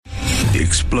The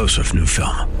explosive new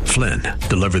film, Flynn,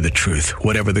 deliver the truth,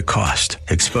 whatever the cost,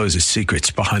 exposes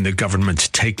secrets behind the government's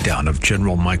takedown of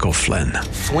General Michael Flynn.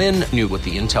 Flynn knew what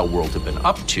the intel world had been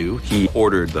up to. He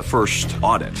ordered the first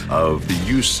audit of the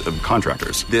use of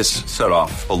contractors. This set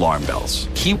off alarm bells.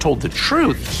 He told the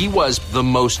truth. He was the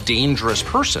most dangerous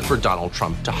person for Donald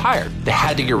Trump to hire. They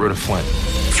had to get rid of Flynn.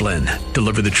 Flynn,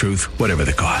 deliver the truth, whatever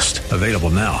the cost. Available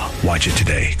now. Watch it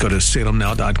today. Go to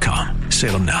salemnow.com.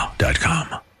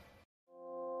 salemnow.com.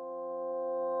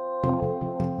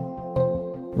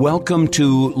 Welcome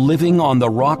to Living on the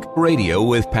Rock Radio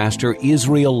with Pastor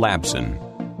Israel Labson.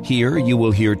 Here you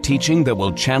will hear teaching that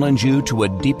will challenge you to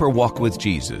a deeper walk with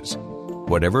Jesus.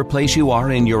 Whatever place you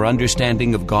are in your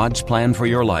understanding of God's plan for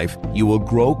your life, you will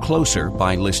grow closer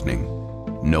by listening.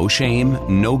 No shame,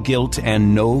 no guilt,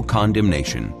 and no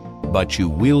condemnation. But you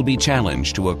will be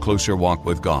challenged to a closer walk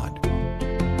with God.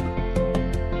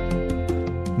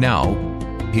 Now,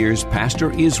 here's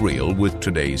Pastor Israel with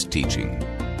today's teaching.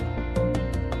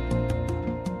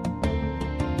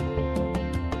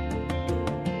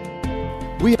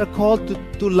 We are called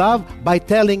to love by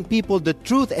telling people the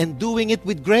truth and doing it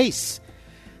with grace.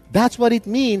 That's what it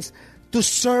means to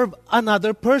serve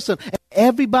another person.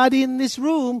 Everybody in this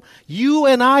room, you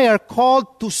and I are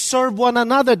called to serve one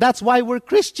another. That's why we're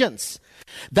Christians.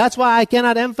 That's why I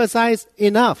cannot emphasize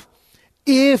enough.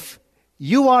 If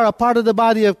you are a part of the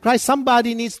body of Christ,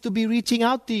 somebody needs to be reaching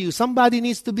out to you. Somebody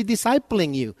needs to be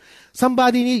discipling you.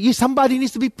 Somebody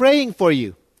needs to be praying for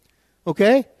you.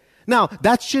 Okay? Now,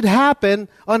 that should happen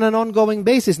on an ongoing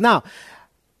basis. Now,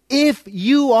 if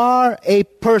you are a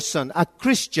person, a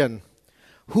Christian,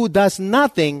 who does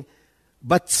nothing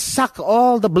but suck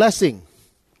all the blessing,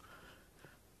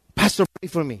 Pastor, pray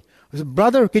for me.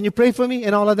 Brother, can you pray for me?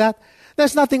 And all of that.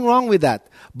 There's nothing wrong with that.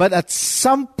 But at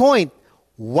some point,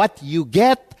 what you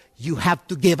get, you have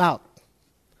to give out.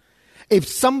 If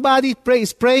somebody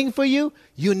is praying for you,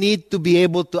 you need to be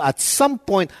able to, at some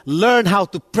point, learn how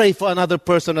to pray for another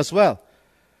person as well.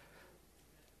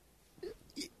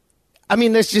 I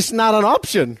mean, it's just not an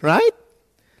option, right?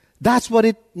 That's what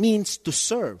it means to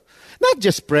serve. Not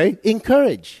just pray,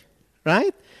 encourage,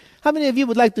 right? How many of you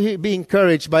would like to be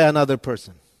encouraged by another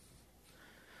person?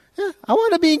 Yeah, I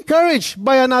want to be encouraged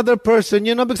by another person,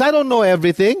 because I don't know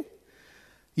everything.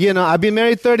 I've been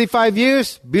married 35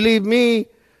 years. Believe me,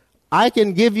 I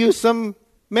can give you some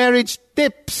marriage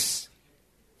tips.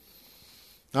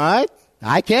 All right?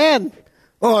 I can.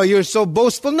 Oh, you're so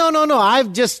boastful. No.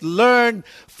 I've just learned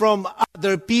from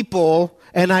other people,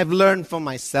 and I've learned from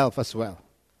myself as well.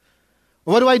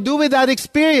 What do I do with that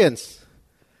experience?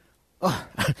 Oh,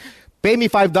 pay me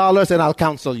 $5 and I'll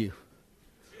counsel you.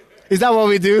 Is that what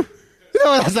we do?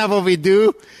 No, that's not what we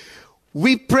do.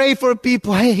 We pray for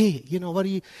people. Hey,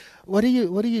 what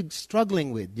are you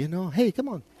struggling with? Hey, come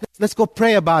on. Let's go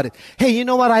pray about it. Hey, you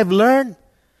know what I've learned?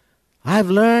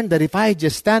 I've learned that if I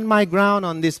just stand my ground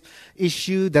on this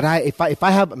issue, that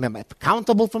I'm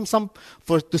accountable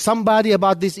to somebody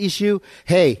about this issue,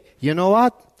 hey, you know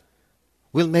what?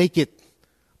 We'll make it.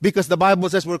 Because the Bible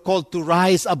says we're called to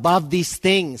rise above these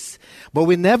things. But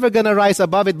we're never going to rise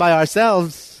above it by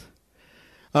ourselves.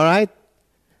 All right?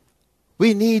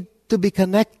 We need to be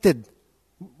connected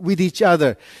with each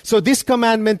other. So this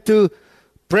commandment to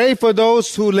pray for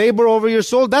those who labor over your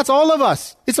soul, that's all of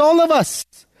us. It's all of us.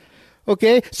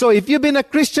 Okay? So if you've been a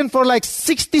Christian for like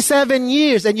 67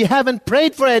 years and you haven't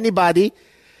prayed for anybody,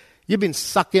 you've been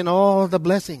sucking all the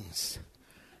blessings.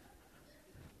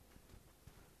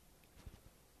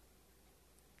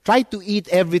 Try to eat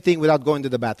everything without going to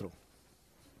the bathroom.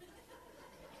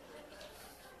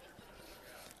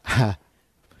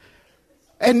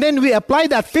 And then we apply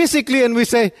that physically and we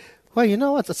say, well, you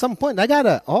know what? At some point,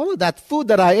 all of that food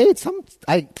that I ate,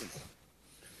 I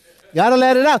gotta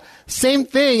let it out. Same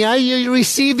thing, you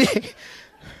receive it.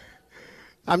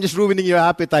 I'm just ruining your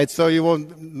appetite so you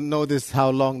won't notice how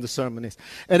long the sermon is.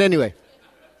 And anyway,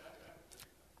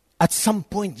 at some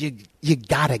point, you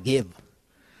gotta give.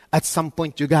 At some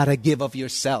point, you gotta give of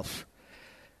yourself.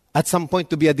 At some point,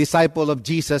 to be a disciple of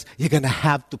Jesus, you're gonna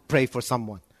have to pray for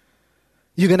someone.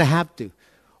 You're gonna have to.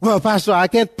 Well, Pastor, I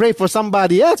can't pray for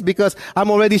somebody else because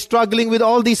I'm already struggling with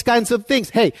all these kinds of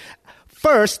things. Hey,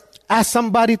 first, ask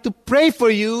somebody to pray for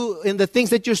you in the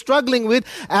things that you're struggling with.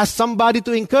 Ask somebody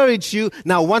to encourage you.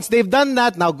 Now, once they've done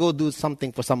that, now go do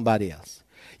something for somebody else.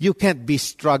 You can't be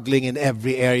struggling in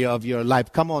every area of your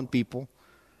life. Come on, people.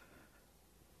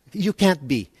 You can't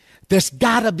be. There's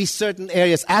got to be certain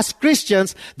areas as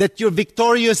Christians that you're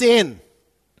victorious in.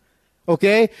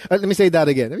 Okay? Let me say that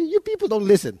again. You people don't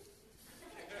listen.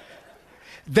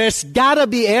 There's got to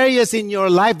be areas in your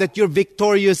life that you're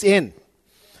victorious in.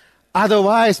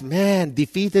 Otherwise, man,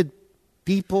 defeated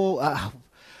people.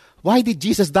 Why did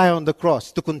Jesus die on the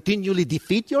cross? To continually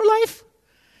defeat your life?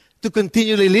 To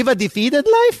continually live a defeated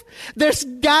life? There's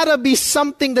gotta be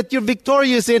something that you're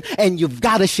victorious in, and you've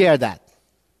gotta share that.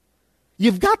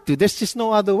 You've got to. There's just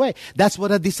no other way. That's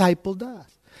what a disciple does.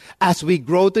 As we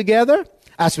grow together,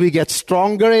 as we get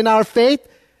stronger in our faith,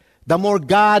 the more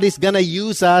God is gonna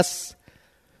use us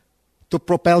to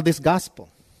propel this gospel.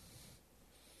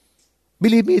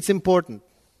 Believe me, it's important.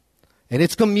 And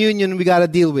it's communion, we gotta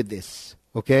deal with this.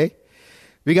 Okay?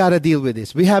 We gotta deal with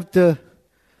this. We have to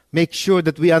make sure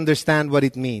that we understand what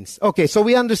it means. Okay, so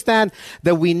we understand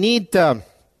that we need to,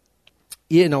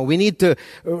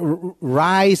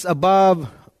 rise above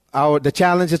the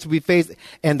challenges we face.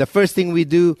 And the first thing we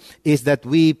do is that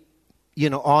we,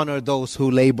 honor those who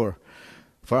labor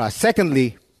for us.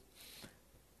 Secondly,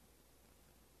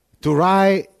 to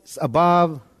rise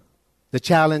above the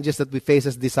challenges that we face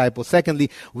as disciples. Secondly,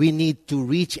 we need to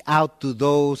reach out to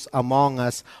those among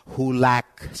us who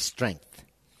lack strength.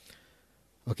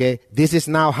 Okay, this is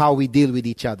now how we deal with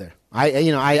each other.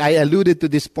 I alluded to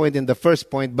this point in the first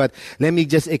point, but let me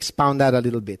just expound that a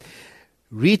little bit.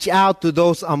 Reach out to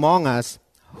those among us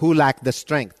who lack the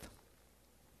strength.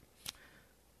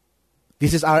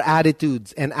 This is our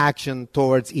attitudes and action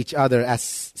towards each other as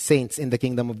saints in the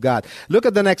kingdom of God. Look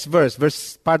at the next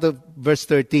part of verse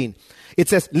 13. It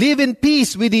says, live in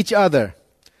peace with each other.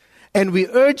 And we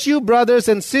urge you, brothers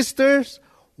and sisters,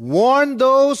 warn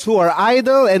those who are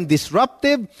idle and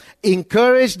disruptive,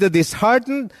 encourage the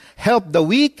disheartened, help the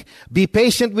weak, be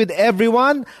patient with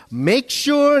everyone, make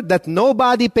sure that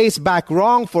nobody pays back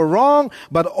wrong for wrong,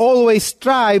 but always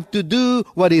strive to do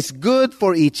what is good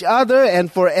for each other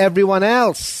and for everyone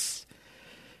else.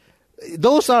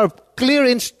 Those are clear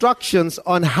instructions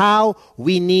on how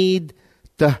we need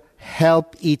to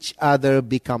help each other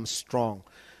become strong.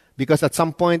 Because at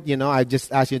some point, I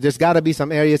just asked you, there's got to be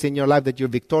some areas in your life that you're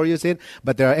victorious in,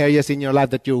 but there are areas in your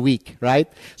life that you're weak, right?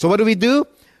 So what do?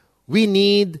 We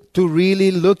need to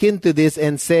really look into this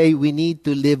and say we need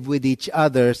to live with each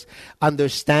other's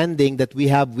understanding that we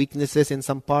have weaknesses in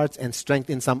some parts and strength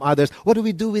in some others. What do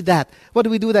we do with that?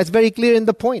 It's very clear in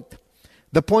the point.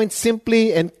 The point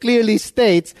simply and clearly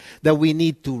states that we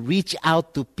need to reach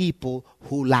out to people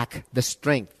who lack the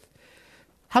strength.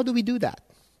 How do we do that?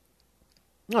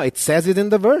 No, it says it in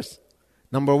the verse.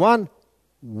 Number 1,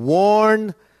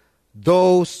 warn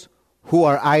those who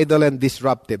are idle and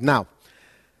disruptive. Now,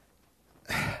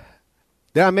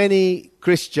 there are many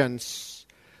Christians,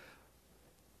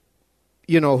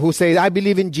 who say, I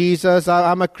believe in Jesus,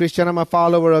 I'm a Christian, I'm a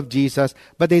follower of Jesus,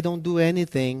 but they don't do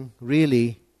anything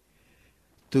really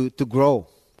to grow,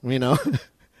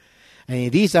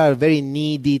 And these are very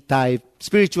needy type,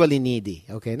 spiritually needy,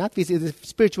 okay? Not physically,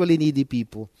 spiritually needy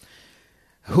people.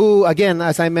 Who, again,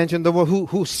 as I mentioned,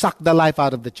 who suck the life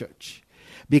out of the church,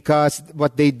 because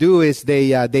what they do is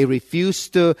they refuse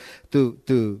to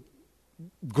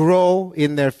grow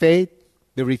in their faith.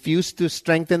 They refuse to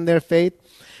strengthen their faith,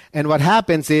 and what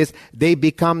happens is they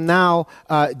become now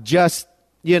just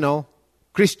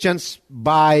Christians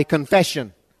by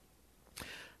confession.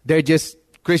 They're just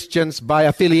Christians by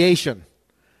affiliation,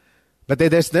 but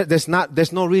there's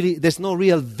no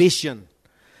real vision.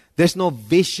 There's no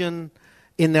vision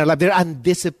in their life. They're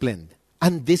undisciplined.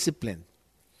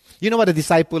 You know what a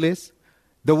disciple is?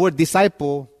 The word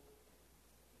disciple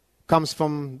comes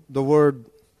from the word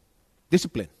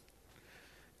discipline.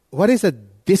 What is a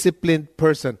disciplined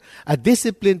person? A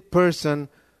disciplined person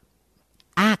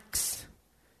acts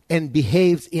and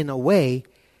behaves in a way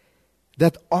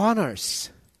that honors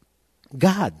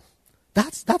God.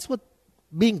 That's what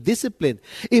being disciplined.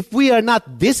 If we are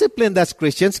not disciplined as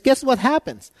Christians, guess what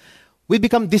happens? We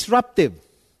become disruptive.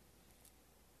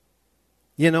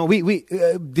 We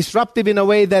disruptive in a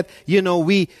way that,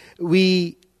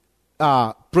 we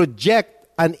project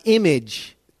an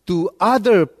image to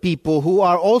other people who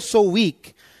are also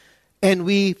weak, and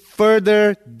we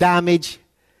further damage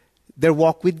their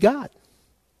walk with God.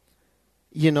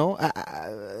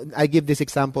 I give this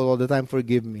example all the time.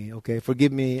 Forgive me, okay?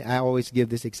 Forgive me, I always give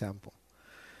this example.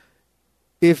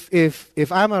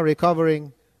 If I'm a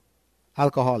recovering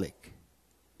alcoholic,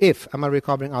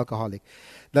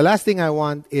 the last thing I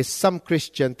want is some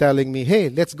Christian telling me, hey,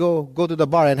 let's go to the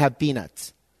bar and have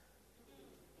peanuts.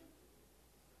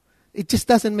 It just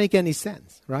doesn't make any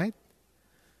sense, right?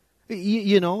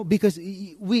 Because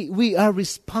we are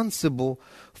responsible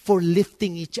for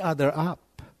lifting each other up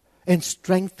and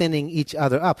strengthening each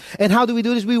other up. And how do we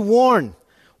do this? We warn.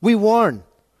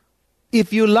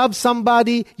 If you love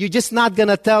somebody, you're just not going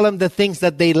to tell them the things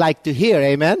that they like to hear.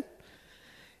 Amen?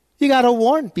 You got to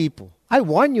warn people. I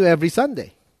warn you every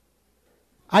Sunday.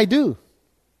 I do.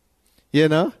 You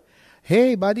know?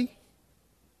 Hey, buddy.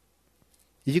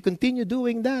 If you continue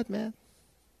doing that, man,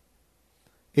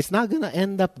 it's not going to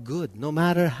end up good. No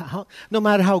matter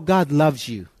how God loves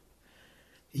you,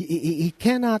 it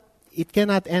cannot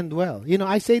end well. You know,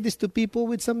 I say this to people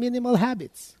with some minimal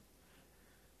habits.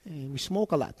 We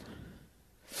smoke a lot.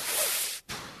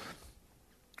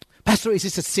 Pastor, is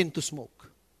it a sin to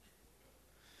smoke?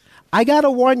 I got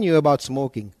to warn you about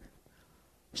smoking.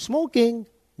 Smoking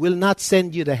will not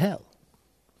send you to hell.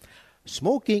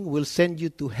 Smoking will send you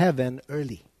to heaven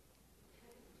early.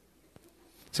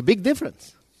 It's a big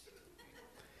difference.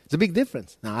 It's a big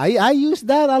difference. Now, I use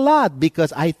that a lot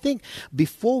because I think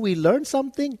before we learn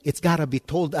something, it's got to be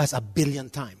told us 1 billion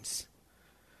times.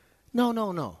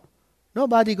 No.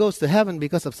 Nobody goes to heaven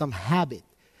because of some habit.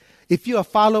 If you're a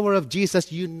follower of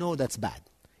Jesus, you know that's bad.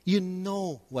 You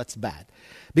know what's bad.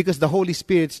 Because the Holy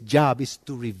Spirit's job is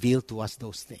to reveal to us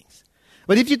those things.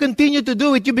 But if you continue to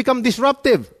do it, you become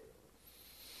disruptive.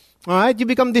 All right? You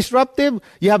become disruptive.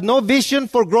 You have no vision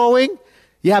for growing.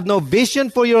 You have no vision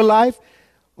for your life.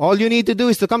 All you need to do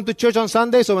is to come to church on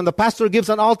Sunday, so when the pastor gives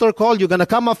an altar call, you're going to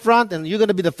come up front and you're going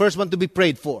to be the first one to be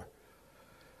prayed for.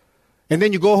 And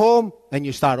then you go home and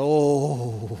you start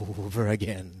over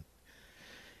again.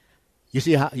 You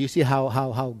see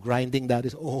how grinding that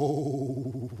is?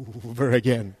 Over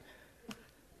again.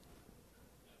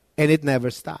 And it never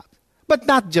stops. But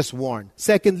not just warn.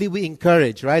 Secondly, we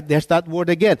encourage, right? There's that word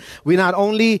again. We not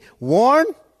only warn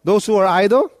those who are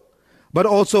idle, but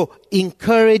also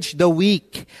encourage the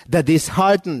weak, the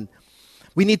disheartened.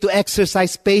 We need to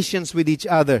exercise patience with each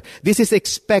other. This is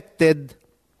expected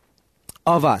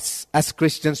of us as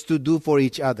Christians to do for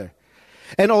each other.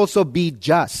 And also be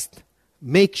just.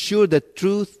 Make sure that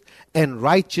truth and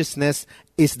righteousness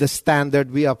is the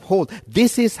standard we uphold.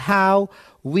 This is how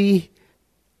we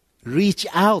reach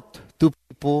out to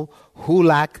people who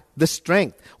lack the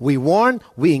strength. We warn,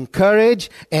 we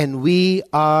encourage, and we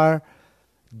are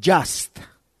just.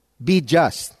 Be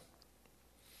just.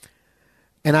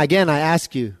 And again, I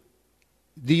ask you,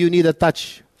 do you need a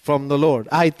touch from the Lord?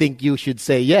 I think you should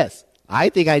say yes. I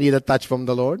think I need a touch from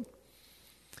the Lord.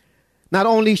 Not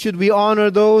only should we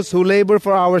honor those who labor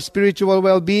for our spiritual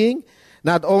well-being,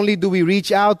 not only do we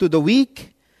reach out to the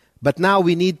weak, but now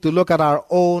we need to look at our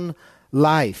own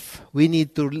life. We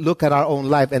need to look at our own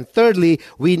life. And thirdly,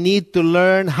 we need to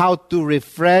learn how to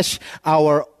refresh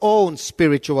our own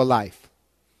spiritual life.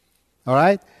 All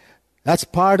right? That's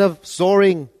part of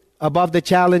soaring above the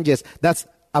challenges. That's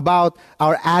about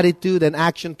our attitude and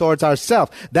action towards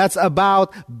ourselves. That's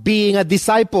about being a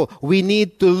disciple. We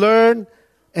need to learn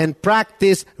and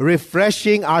practice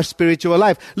refreshing our spiritual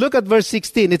life. Look at verse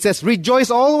 16. It says,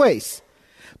 rejoice always.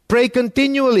 Pray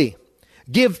continually.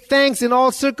 Give thanks in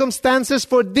all circumstances,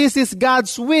 for this is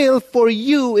God's will for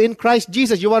you in Christ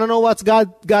Jesus. You want to know what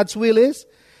God's will is?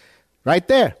 Right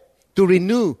there. To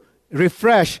renew,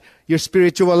 refresh your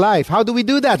spiritual life. How do we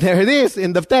do that? There it is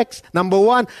in the text. Number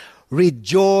 1,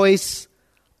 rejoice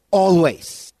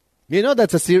always. You know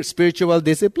that's a spiritual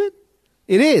discipline?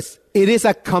 It is. It is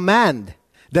a command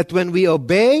that when we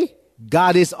obey,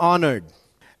 God is honored.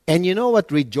 And you know what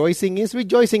rejoicing is?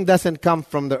 Rejoicing doesn't come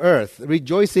from the earth.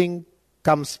 Rejoicing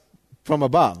comes from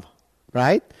above,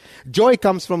 right? Joy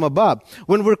comes from above.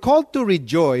 When we're called to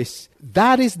rejoice,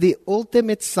 that is the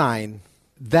ultimate sign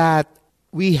that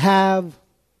we have,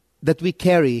 that we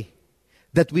carry,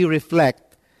 that we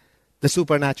reflect the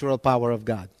supernatural power of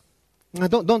God. Now,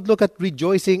 don't look at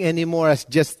rejoicing anymore as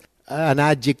just an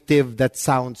adjective that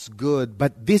sounds good,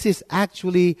 but this is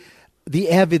actually the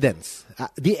evidence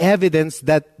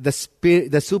that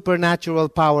the supernatural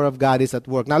power of God is at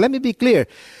work. Now, let me be clear.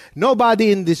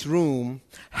 Nobody in this room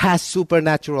has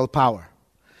supernatural power.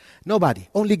 Nobody.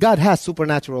 Only God has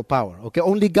supernatural power. Okay?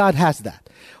 Only God has that.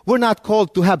 We're not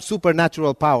called to have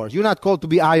supernatural powers. You're not called to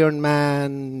be Iron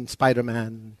Man,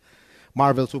 Spider-Man,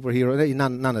 Marvel superhero.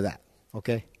 None of that.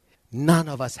 Okay? None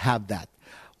of us have that.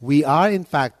 We are, in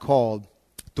fact, called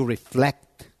to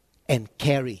reflect and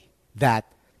carry that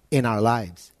in our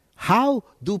lives. How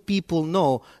do people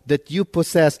know that you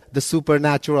possess the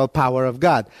supernatural power of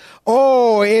God?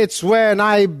 Oh, it's when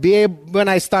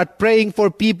I start praying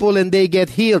for people and they get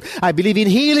healed. I believe in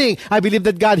healing. I believe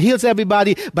that God heals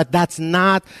everybody. But that's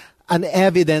not an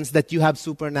evidence that you have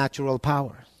supernatural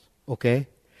power. Okay?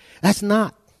 That's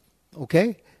not.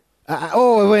 Okay?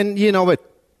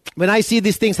 When I see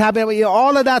these things happen,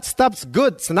 all of that stuff's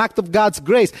good. It's an act of God's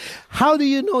grace. How do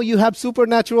you know you have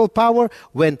supernatural power?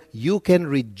 When you can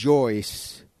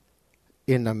rejoice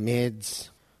in the midst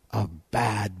of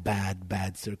bad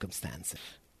circumstances.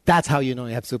 That's how you know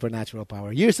you have supernatural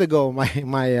power. Years ago,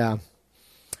 my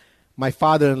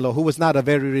father-in-law, who was not a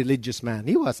very religious man,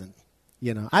 he wasn't.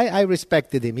 I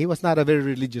respected him. He was not a very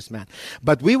religious man.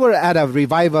 But we were at a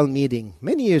revival meeting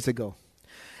many years ago.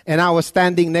 And I was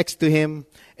standing next to him,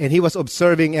 and he was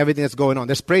observing everything that's going on.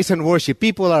 There's praise and worship.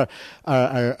 People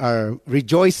are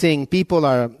rejoicing. People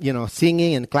are,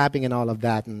 singing and clapping and all of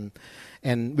that.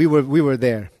 And we were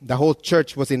there. The whole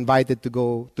church was invited to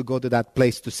go to that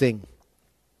place to sing.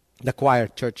 The choir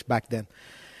church back then.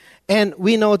 And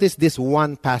we noticed this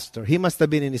one pastor. He must have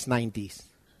been in his 90s.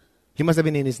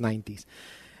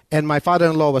 And my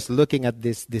father-in-law was looking at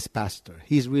this pastor.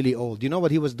 He's really old. You know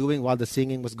what he was doing while the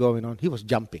singing was going on? He was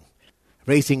jumping,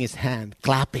 raising his hand,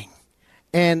 clapping.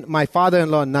 And my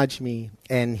father-in-law nudged me,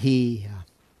 and he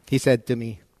said to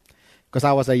me, because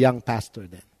I was a young pastor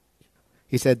then,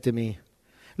 he said to me,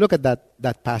 look at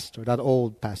that pastor, that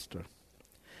old pastor.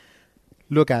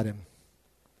 Look at him.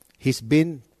 He's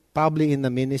been probably in the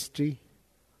ministry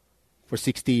for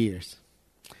 60 years.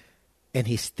 And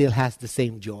he still has the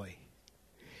same joy.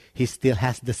 He still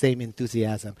has the same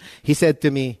enthusiasm. He said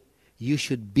to me, you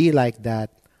should be like that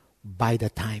by the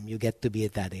time you get to be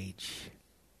at that age.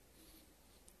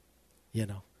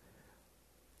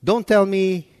 Don't tell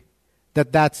me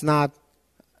that that's not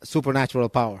supernatural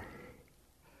power.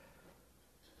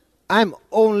 I'm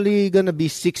only going to be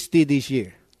 60 this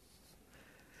year.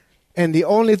 And the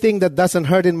only thing that doesn't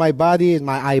hurt in my body is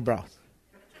my eyebrows.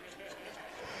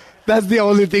 That's the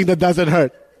only thing that doesn't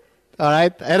hurt. All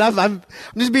right? And I'm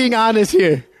just being honest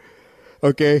here.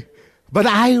 Okay? But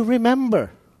I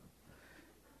remember.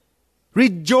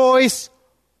 Rejoice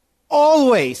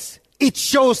always. It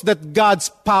shows that God's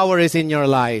power is in your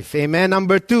life. Amen?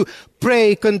 Number 2,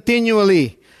 pray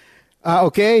continually.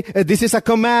 Okay? This is a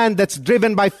command that's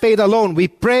driven by faith alone. We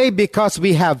pray because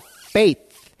we have faith.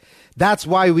 That's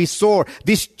why we soar.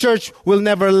 This church will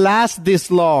never last this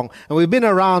long. And we've been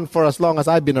around for as long as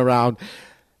I've been around.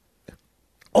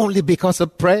 Only because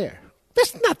of prayer.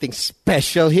 There's nothing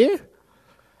special here.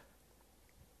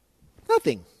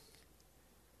 Nothing.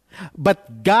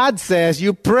 But God says,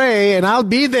 you pray and I'll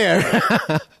be there.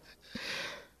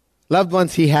 Loved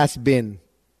ones, He has been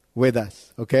with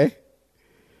us. Okay?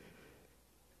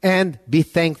 And be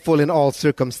thankful in all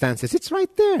circumstances. It's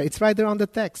right there. It's right there on the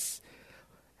text.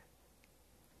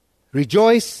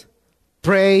 Rejoice,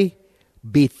 pray,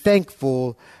 be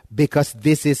thankful, because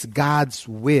this is God's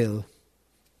will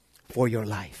for your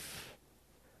life.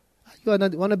 You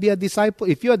want to be a disciple?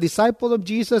 If you're a disciple of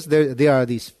Jesus, there are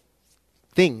these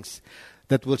things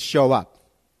that will show up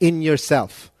in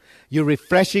yourself. You're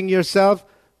refreshing yourself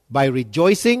by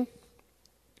rejoicing.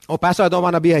 Oh, Pastor, I don't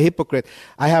want to be a hypocrite.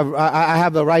 I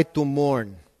have the right to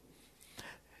mourn.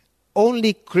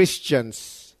 Only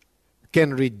Christians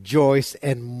can rejoice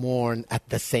and mourn at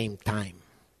the same time.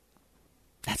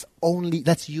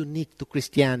 That's unique to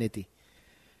Christianity.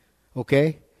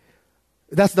 Okay?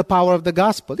 That's the power of the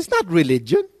gospel. It's not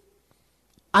religion.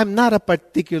 I'm not a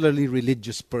particularly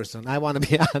religious person. I want to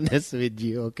be honest with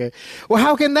you, okay? Well,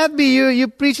 how can that be? You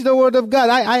preach the word of God.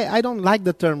 I don't like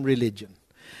the term religion.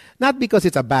 Not because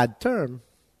it's a bad term.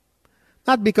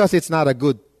 Not because it's not a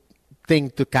good thing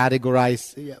to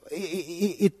categorize.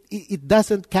 It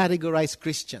doesn't categorize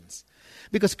Christians.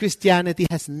 Because Christianity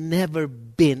has never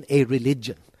been a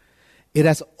religion. It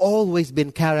has always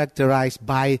been characterized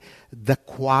by the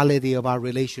quality of our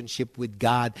relationship with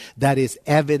God that is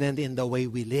evident in the way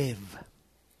we live.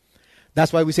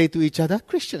 That's why we say to each other,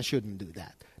 Christians shouldn't do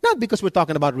that. Not because we're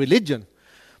talking about religion,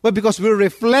 but because we're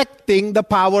reflecting the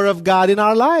power of God in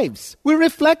our lives. We're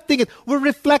reflecting it. We're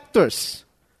reflectors.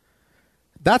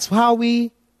 That's how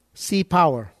we see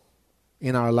power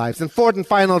in our lives. And fourth and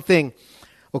final thing,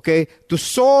 okay, to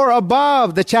soar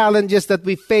above the challenges that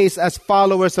we face as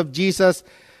followers of Jesus,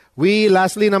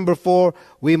 lastly, number 4,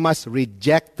 we must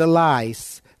reject the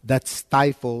lies that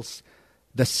stifles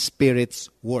the Spirit's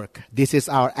work. This is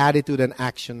our attitude and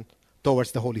action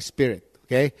towards the Holy Spirit,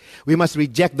 okay? We must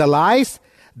reject the lies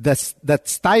that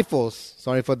stifles,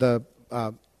 sorry for the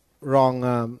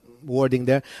wrong wording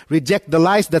there, reject the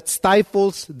lies that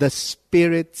stifles the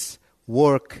Spirit's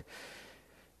work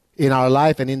in our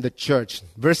life and in the church.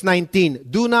 Verse 19,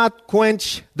 do not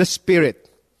quench the Spirit.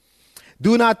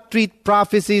 Do not treat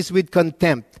prophecies with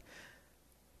contempt,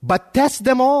 but test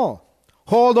them all.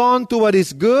 Hold on to what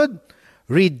is good.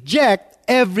 Reject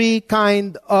every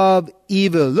kind of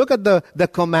evil. Look at the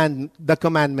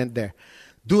commandment there.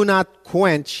 Do not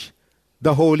quench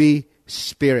the Holy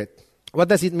Spirit. What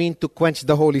does it mean to quench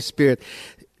the Holy Spirit?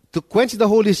 To quench the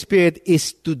Holy Spirit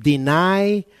is to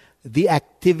deny the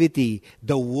activity,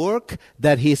 the work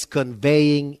that He's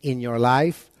conveying in your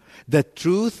life, the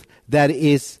truth that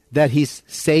He's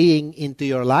saying into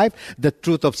your life, the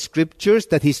truth of Scriptures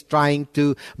that He's trying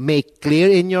to make clear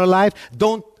in your life.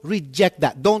 Don't reject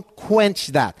that. Don't quench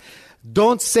that.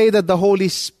 Don't say that the Holy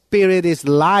Spirit is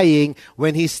lying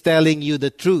when He's telling you the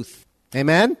truth.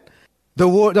 Amen? The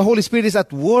Holy Spirit is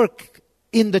at work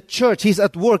in the church. He's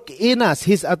at work in us.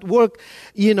 He's at work,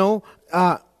 in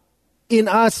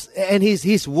us. And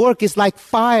His work is like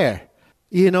fire.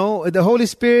 The Holy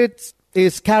Spirit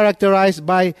is characterized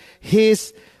by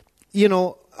His,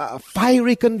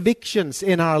 fiery convictions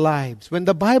in our lives. When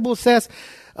the Bible says,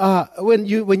 when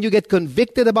you get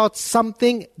convicted about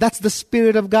something, that's the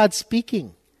Spirit of God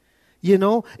speaking.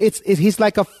 He's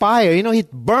like a fire.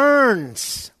 It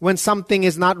burns when something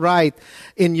is not right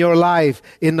in your life,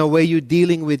 in the way you're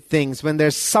dealing with things. When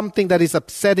there's something that is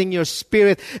upsetting your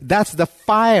spirit, that's the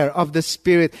fire of the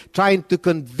Spirit trying to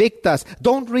convict us.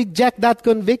 Don't reject that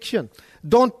conviction.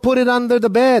 Don't put it under the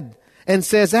bed and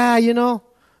says,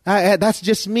 that's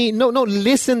just me. No,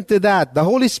 listen to that. The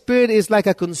Holy Spirit is like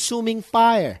a consuming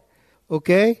fire.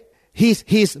 Okay?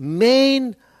 His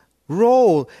main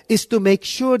role is to make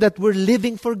sure that we're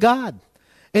living for God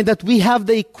and that we have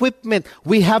the equipment,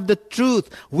 we have the truth,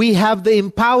 we have the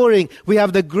empowering, we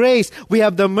have the grace, we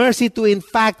have the mercy to in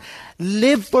fact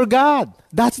live for God.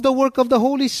 That's the work of the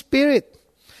Holy Spirit.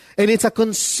 And it's a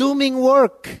consuming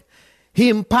work. He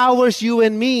empowers you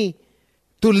and me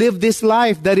to live this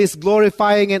life that is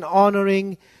glorifying and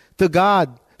honoring to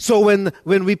God. So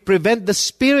when we prevent the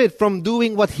Spirit from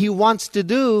doing what He wants to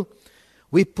do,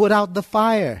 we put out the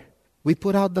fire. We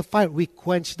put out the fire. We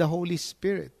quench the Holy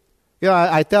Spirit.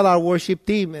 I tell our worship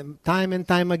team time and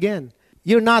time again,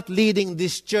 you're not leading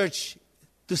this church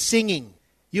to singing.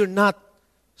 You're not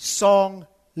song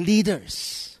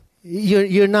leaders.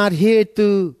 You're not here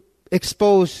to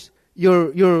expose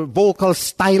your vocal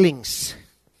stylings.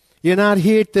 You're not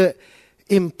here to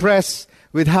impress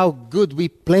with how good we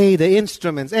play the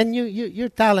instruments. And you're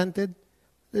talented.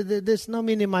 There's no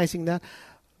minimizing that.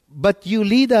 But you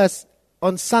lead us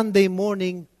on Sunday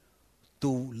morning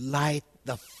to light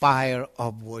the fire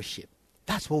of worship.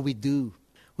 That's what we do.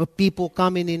 When people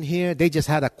coming in here, they just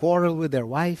had a quarrel with their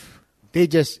wife. They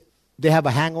have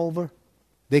a hangover.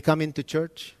 They come into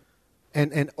church.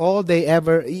 And all they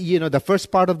ever, the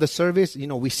first part of the service,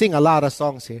 we sing a lot of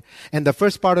songs here. And the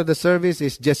first part of the service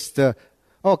is just,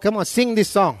 come on, sing this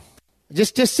song.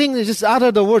 Just sing, just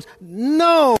utter the words.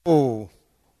 No!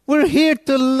 We're here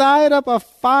to light up a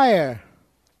fire.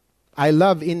 I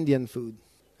love Indian food.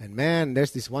 And man,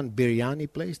 there's this one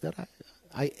biryani place that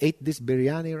I ate this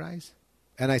biryani rice.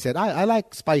 And I said, I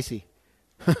like spicy.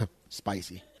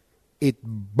 Spicy. It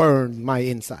burned my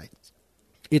insides.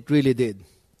 It really did.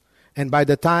 And by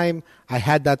the time I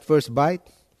had that first bite,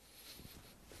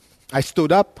 I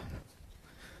stood up.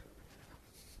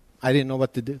 I didn't know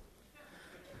what to do.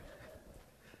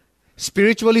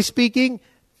 Spiritually speaking,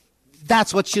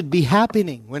 that's what should be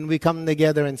happening when we come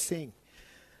together and sing.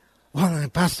 Well,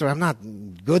 Pastor, I'm not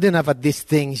good enough at these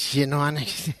things,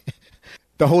 The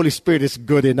Holy Spirit is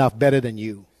good enough, better than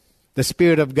you. The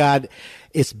Spirit of God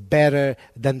is better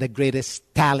than the greatest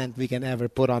talent we can ever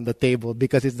put on the table,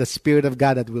 because it's the Spirit of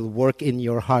God that will work in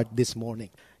your heart this morning.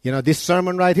 This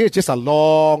sermon right here is just a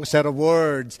long set of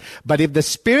words. But if the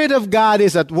Spirit of God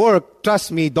is at work,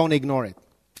 trust me, don't ignore it.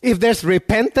 If there's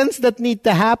repentance that needs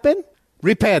to happen,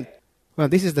 repent. Well,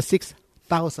 this is the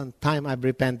 6,000th time I've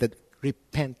repented.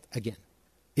 Repent again.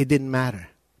 It didn't matter.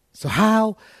 So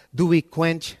how do we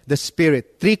quench the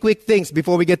Spirit? 3 quick things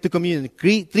before we get to communion.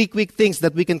 3 quick things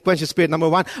that we can quench the Spirit. Number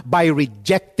 1, by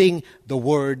rejecting the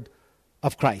Word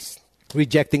of Christ.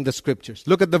 Rejecting the Scriptures.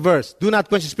 Look at the verse. Do not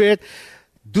quench the Spirit.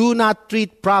 Do not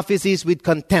treat prophecies with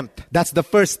contempt. That's the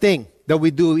first thing that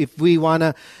we do if we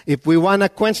wanna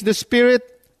quench the Spirit.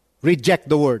 Reject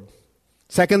the Word.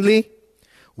 Secondly,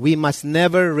 we must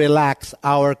never relax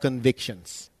our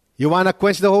convictions. You want to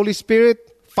quench the Holy Spirit?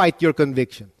 Fight your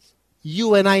convictions.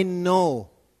 You and I know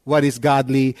what is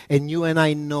godly, and you and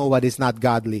I know what is not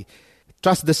godly.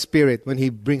 Trust the Spirit when He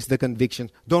brings the conviction.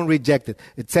 Don't reject it.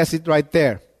 It says it right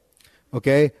there.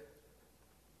 Okay?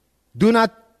 Do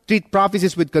not treat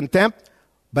prophecies with contempt,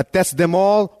 but test them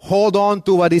all. Hold on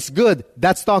to what is good.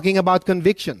 That's talking about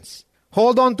convictions.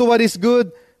 Hold on to what is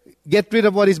good. Get rid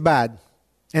of what is bad.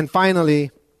 And finally,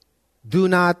 do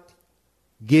not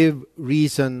give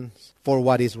reasons for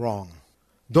what is wrong.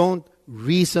 Don't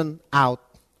reason out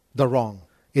the wrong.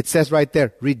 It says right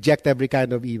there, reject every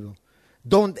kind of evil.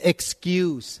 Don't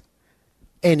excuse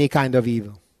any kind of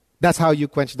evil. That's how you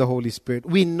quench the Holy Spirit.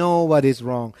 We know what is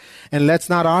wrong. And let's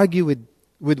not argue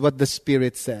with what the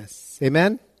Spirit says.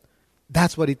 Amen?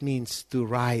 That's what it means to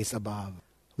rise above.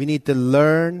 We need to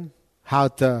learn how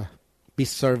to be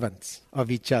servants of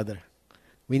each other.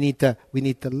 We need to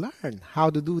learn how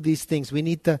to do these things. We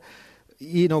need to,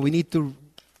 we need to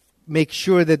make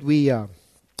sure that we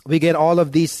get all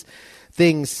of these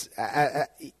things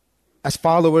as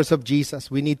followers of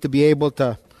Jesus. We need to be able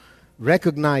to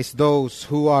recognize those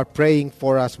who are praying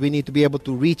for us. We need to be able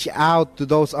to reach out to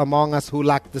those among us who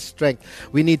lack the strength.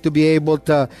 We need to be able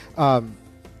to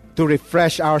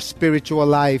refresh our spiritual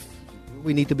life.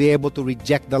 We need to be able to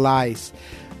reject the lies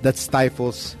that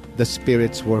stifles the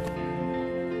Spirit's work.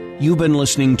 You've been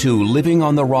listening to Living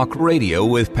on the Rock Radio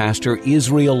with Pastor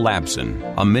Israel Labson,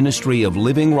 a ministry of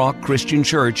Living Rock Christian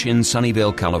Church in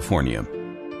Sunnyvale, California.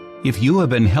 If you have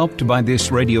been helped by this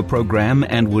radio program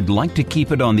and would like to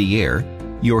keep it on the air,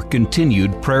 your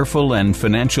continued prayerful and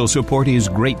financial support is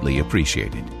greatly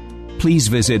appreciated. Please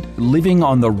visit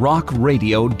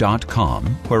livingontherockradio.com,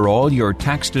 where all your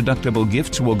tax-deductible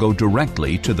gifts will go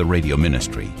directly to the radio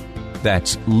ministry.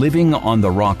 That's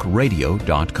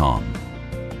livingontherockradio.com.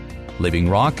 Living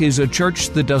Rock is a church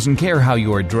that doesn't care how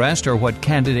you are dressed or what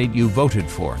candidate you voted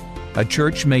for. A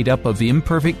church made up of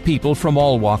imperfect people from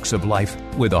all walks of life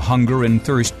with a hunger and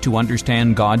thirst to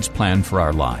understand God's plan for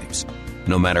our lives.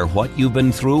 No matter what you've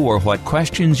been through or what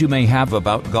questions you may have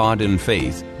about God and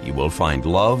faith, you will find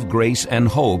love, grace, and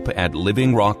hope at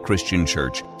Living Rock Christian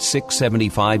Church,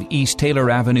 675 East Taylor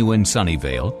Avenue in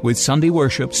Sunnyvale, with Sunday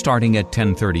worship starting at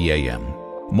 10:30 a.m.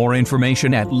 More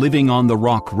information at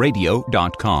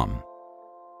livingontherockradio.com.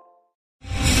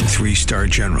 3-star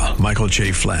General Michael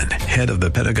J. Flynn, head of the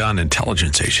Pentagon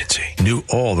Intelligence Agency, knew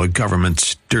all the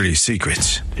government's dirty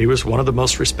secrets. He was one of the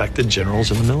most respected generals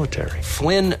in the military.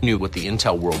 Flynn knew what the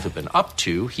intel world had been up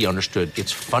to. He understood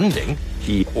its funding.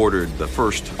 He ordered the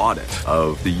first audit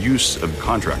of the use of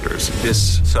contractors.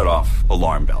 This set off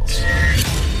alarm bells.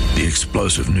 The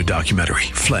explosive new documentary,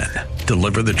 Flynn,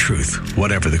 Deliver the Truth,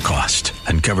 Whatever the Cost,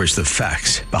 uncovers the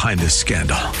facts behind this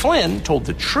scandal. Flynn told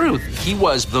the truth. He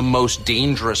was the most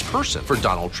dangerous person for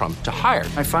Donald Trump to hire.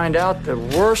 I find out the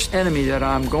worst enemy that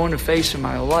I'm going to face in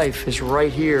my life is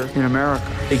right here in America.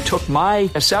 They took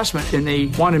my assessment and they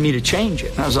wanted me to change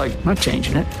it. And I was like, I'm not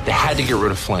changing it. They had to get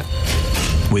rid of Flynn.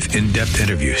 With in-depth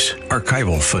interviews,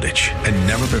 archival footage, and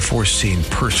never-before-seen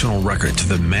personal records of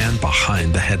the man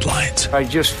behind the headlines. I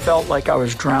just felt like I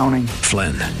was drowning.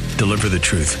 Flynn, Deliver the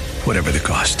Truth, Whatever the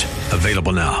Cost.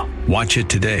 Available now. Watch it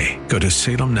today. Go to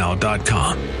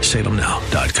salemnow.com.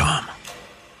 salemnow.com.